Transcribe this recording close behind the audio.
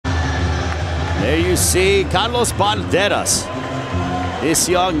There you see Karlos Balderas. This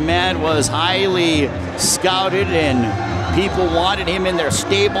young man was highly scouted and people wanted him in their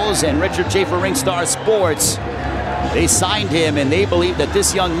stables, and Richard Schaefer Ringstar Sports, they signed him and they believe that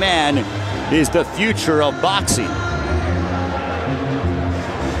this young man is the future of boxing.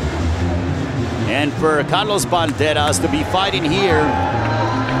 And for Karlos Balderas to be fighting here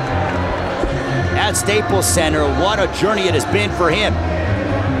at Staples Center, what a journey it has been for him.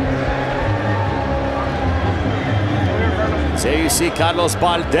 So you see Karlos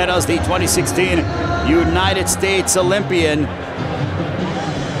Balderas, the 2016 United States Olympian.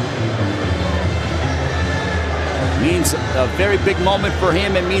 Means a very big moment for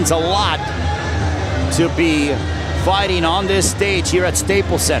him. It means a lot to be fighting on this stage here at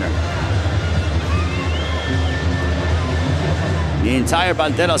Staples Center. The entire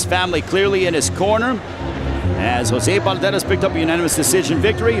Balderas family clearly in his corner as Jose Balderas picked up a unanimous decision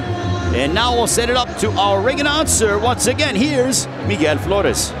victory. And now we'll set it up to our ring announcer. Once again, here's Miguel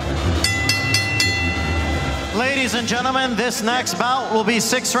Flores. Ladies and gentlemen, this next bout will be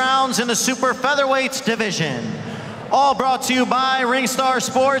 6 rounds in the super featherweight division. All brought to you by Ringstar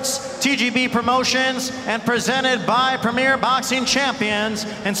Sports, TGB Promotions, and presented by Premier Boxing Champions,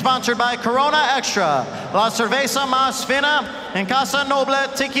 and sponsored by Corona Extra, La Cerveza Más Fina, and Casa Noble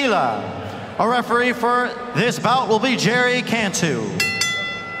Tequila. Our referee for this bout will be Jerry Cantu.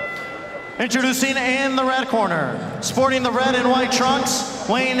 Introducing in the red corner, sporting the red and white trunks,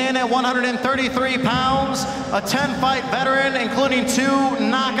 weighing in at 133 pounds, a 10-fight veteran, including 2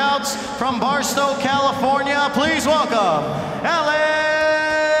 knockouts from Barstow, California. Please welcome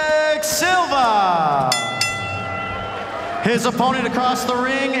Alex Silva. His opponent across the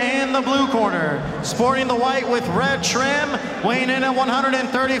ring in the blue corner, sporting the white with red trim, weighing in at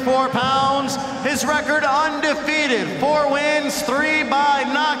 134 pounds. His record undefeated, 4 wins, 3 by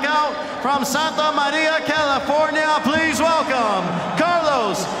knockout, from Santa Maria, California. Please welcome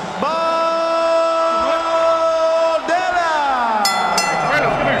Karlos Balderas.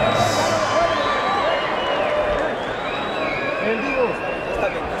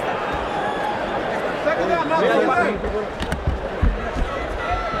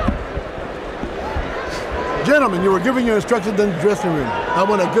 Gentlemen, you were giving your instructions in the dressing room. I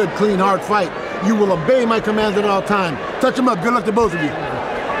want a good, clean, hard fight. You will obey my commands at all times. Touch them up. Good luck to both of you.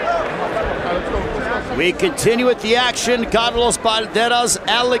 We continue with the action. Karlos Balderas,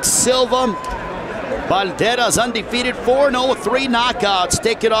 Alex Silva. Balderas undefeated, 4-0, 3 knockouts.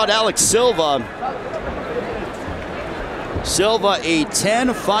 Taking on Alex Silva. Silva, a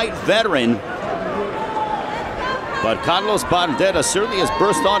 10-fight veteran. But Karlos Balderas certainly has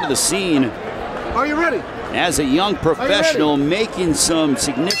burst onto the scene. Are you ready? As a young professional, making some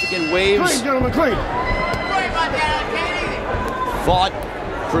significant waves. Clean, gentlemen, clean. Fought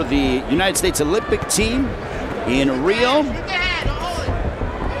for the United States Olympic team in Rio.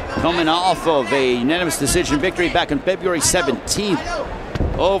 Coming off of a unanimous decision victory back on February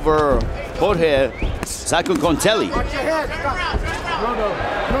 17th over Jorge Zacucontelli.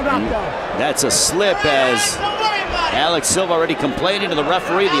 That's a slip as Alex Silva already complaining to the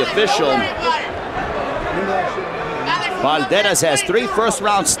referee, the official. Balderas has 3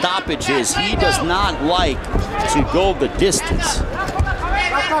 first-round stoppages. He does not like to go the distance.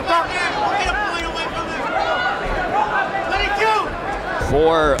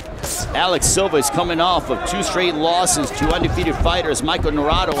 For Alex Silva, is coming off of 2 straight losses to undefeated fighters Michael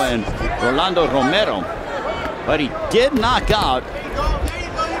Norado and Rolando Romero. But he did knock out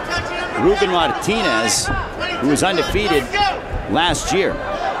Ruben Martinez, who was undefeated last year.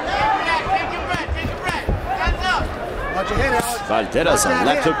 Balderas, a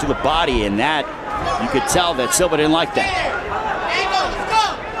left hook to the body, and that, you could tell that Silva didn't like that.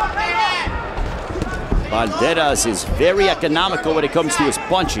 Balderas is very economical when it comes to his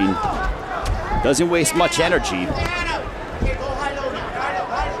punching. Doesn't waste much energy.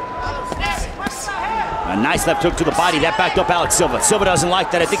 A nice left hook to the body. That backed up Alex Silva. Silva doesn't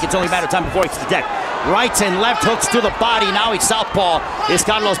like that. I think it's only a matter of time before he hits the deck. Rights and left hooks to the body. Now he's southpaw. Is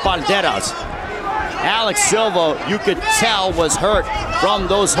Karlos Balderas. Alex Silva, you could tell, was hurt from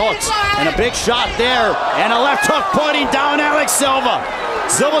those hooks. And a big shot there. And a left hook pointing down Alex Silva.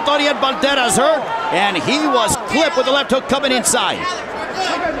 Silva thought he had Balderas hurt, and he was clipped with the left hook coming inside.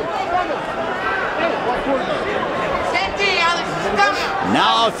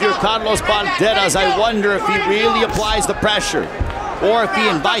 Now, if you're Karlos Balderas, I wonder if he really applies the pressure or if he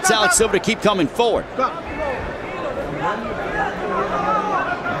invites Alex Silva to keep coming forward.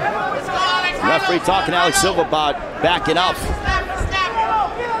 Referee talking to Alex Silva about backing up.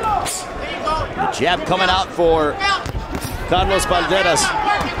 The jab coming out for Karlos Balderas.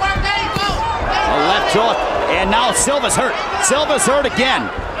 A left hook, and now Silva's hurt. Silva's hurt again.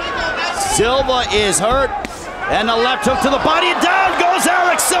 Silva is hurt, and the left hook to the body. Down goes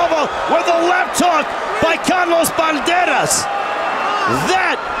Alex Silva with a left hook by Karlos Balderas.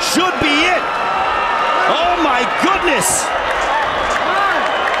 That should be it. Oh my goodness.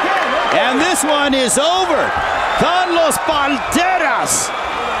 And this one is over. Karlos Balderas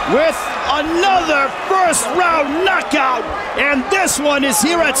with another first-round knockout, and this one is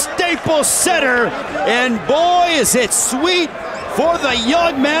here at Staples Center, and boy, is it sweet for the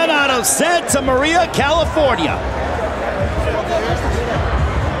young man out of Santa Maria, California.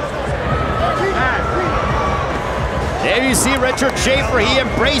 There you see Richard Schaefer, he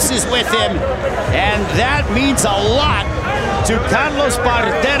embraces with him, and that means a lot to Karlos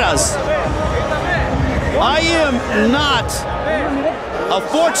Balderas. I am not a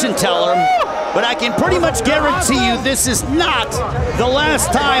fortune teller, but I can pretty much guarantee you this is not the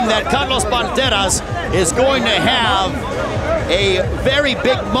last time that Karlos Balderas is going to have a very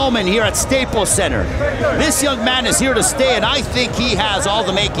big moment here at Staples Center. This young man is here to stay, and I think he has all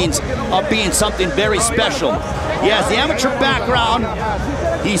the makings of being something very special. He has the amateur background.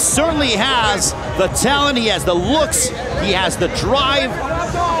 He certainly has the talent. He has the looks. He has the drive.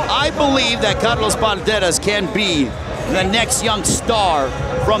 I believe that Karlos Balderas can be the next young star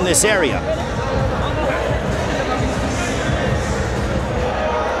from this area.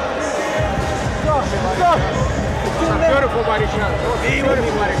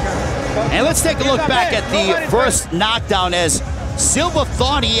 And let's take a look back at the first knockdown as Silva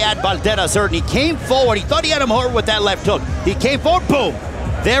thought he had Balderas hurt, and he came forward. He thought he had him hurt with that left hook. He came forward, boom.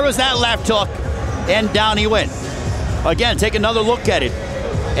 There was that left hook, and down he went. Again, take another look at it.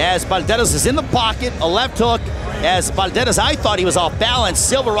 As Balderas is in the pocket, a left hook. As Balderas, I thought he was off balance.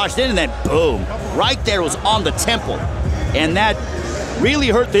 Silva rushed in, and then boom. Right there was on the temple. And that really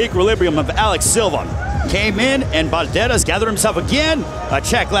hurt the equilibrium of Alex Silva. Came in, and Balderas gathered himself again. A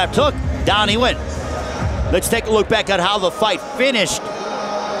check left hook, down he went. Let's take a look back at how the fight finished.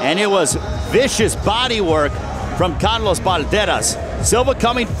 And it was vicious body work from Karlos Balderas. Silva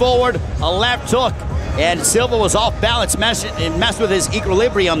coming forward, a left hook, and Silva was off balance, messed with his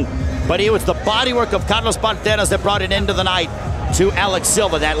equilibrium, but it was the body work of Karlos Balderas that brought it into the night to Alex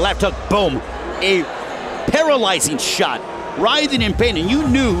Silva. That left hook, boom, a paralyzing shot, writhing in pain, and you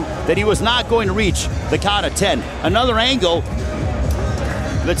knew that he was not going to reach the count of 10. Another angle,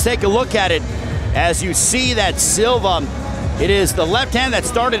 let's take a look at it. As you see that Silva, it is the left hand that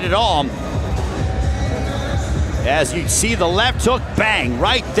started it all. As you see the left hook, bang,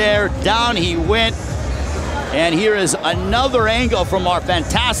 right there, down he went. And here is another angle from our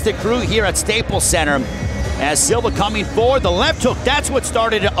fantastic crew here at Staples Center. As Silva coming forward, the left hook, that's what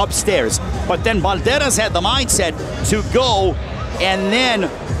started it upstairs. But then Balderas had the mindset to go, and then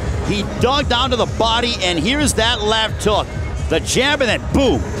he dug down to the body, and here's that left hook. The jab, and then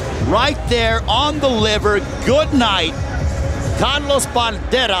boom, right there on the liver. Good night. Karlos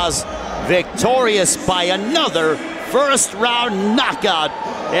Balderas victorious by another first-round knockout.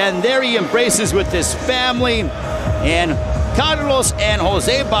 And there he embraces with his family. And Karlos and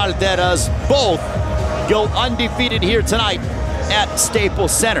Jose Balderas both go undefeated here tonight at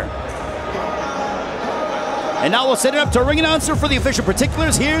Staples Center. And now we'll set it up to ring announcer for the official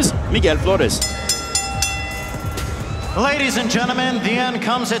particulars. Here's Miguel Flores. Ladies and gentlemen, the end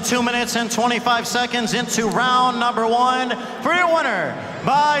comes at 2 minutes and 25 seconds into round number 1. For your winner,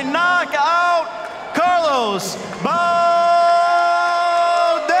 by knockout, Karlos Balderas.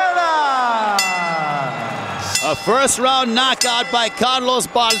 A first-round knockout by Karlos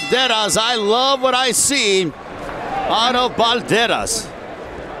Balderas. I love what I see out of Balderas.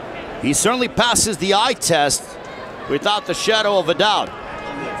 He certainly passes the eye test without the shadow of a doubt.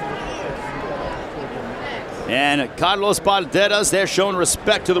 And Karlos Balderas, they're showing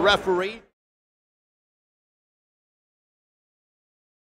respect to the referee.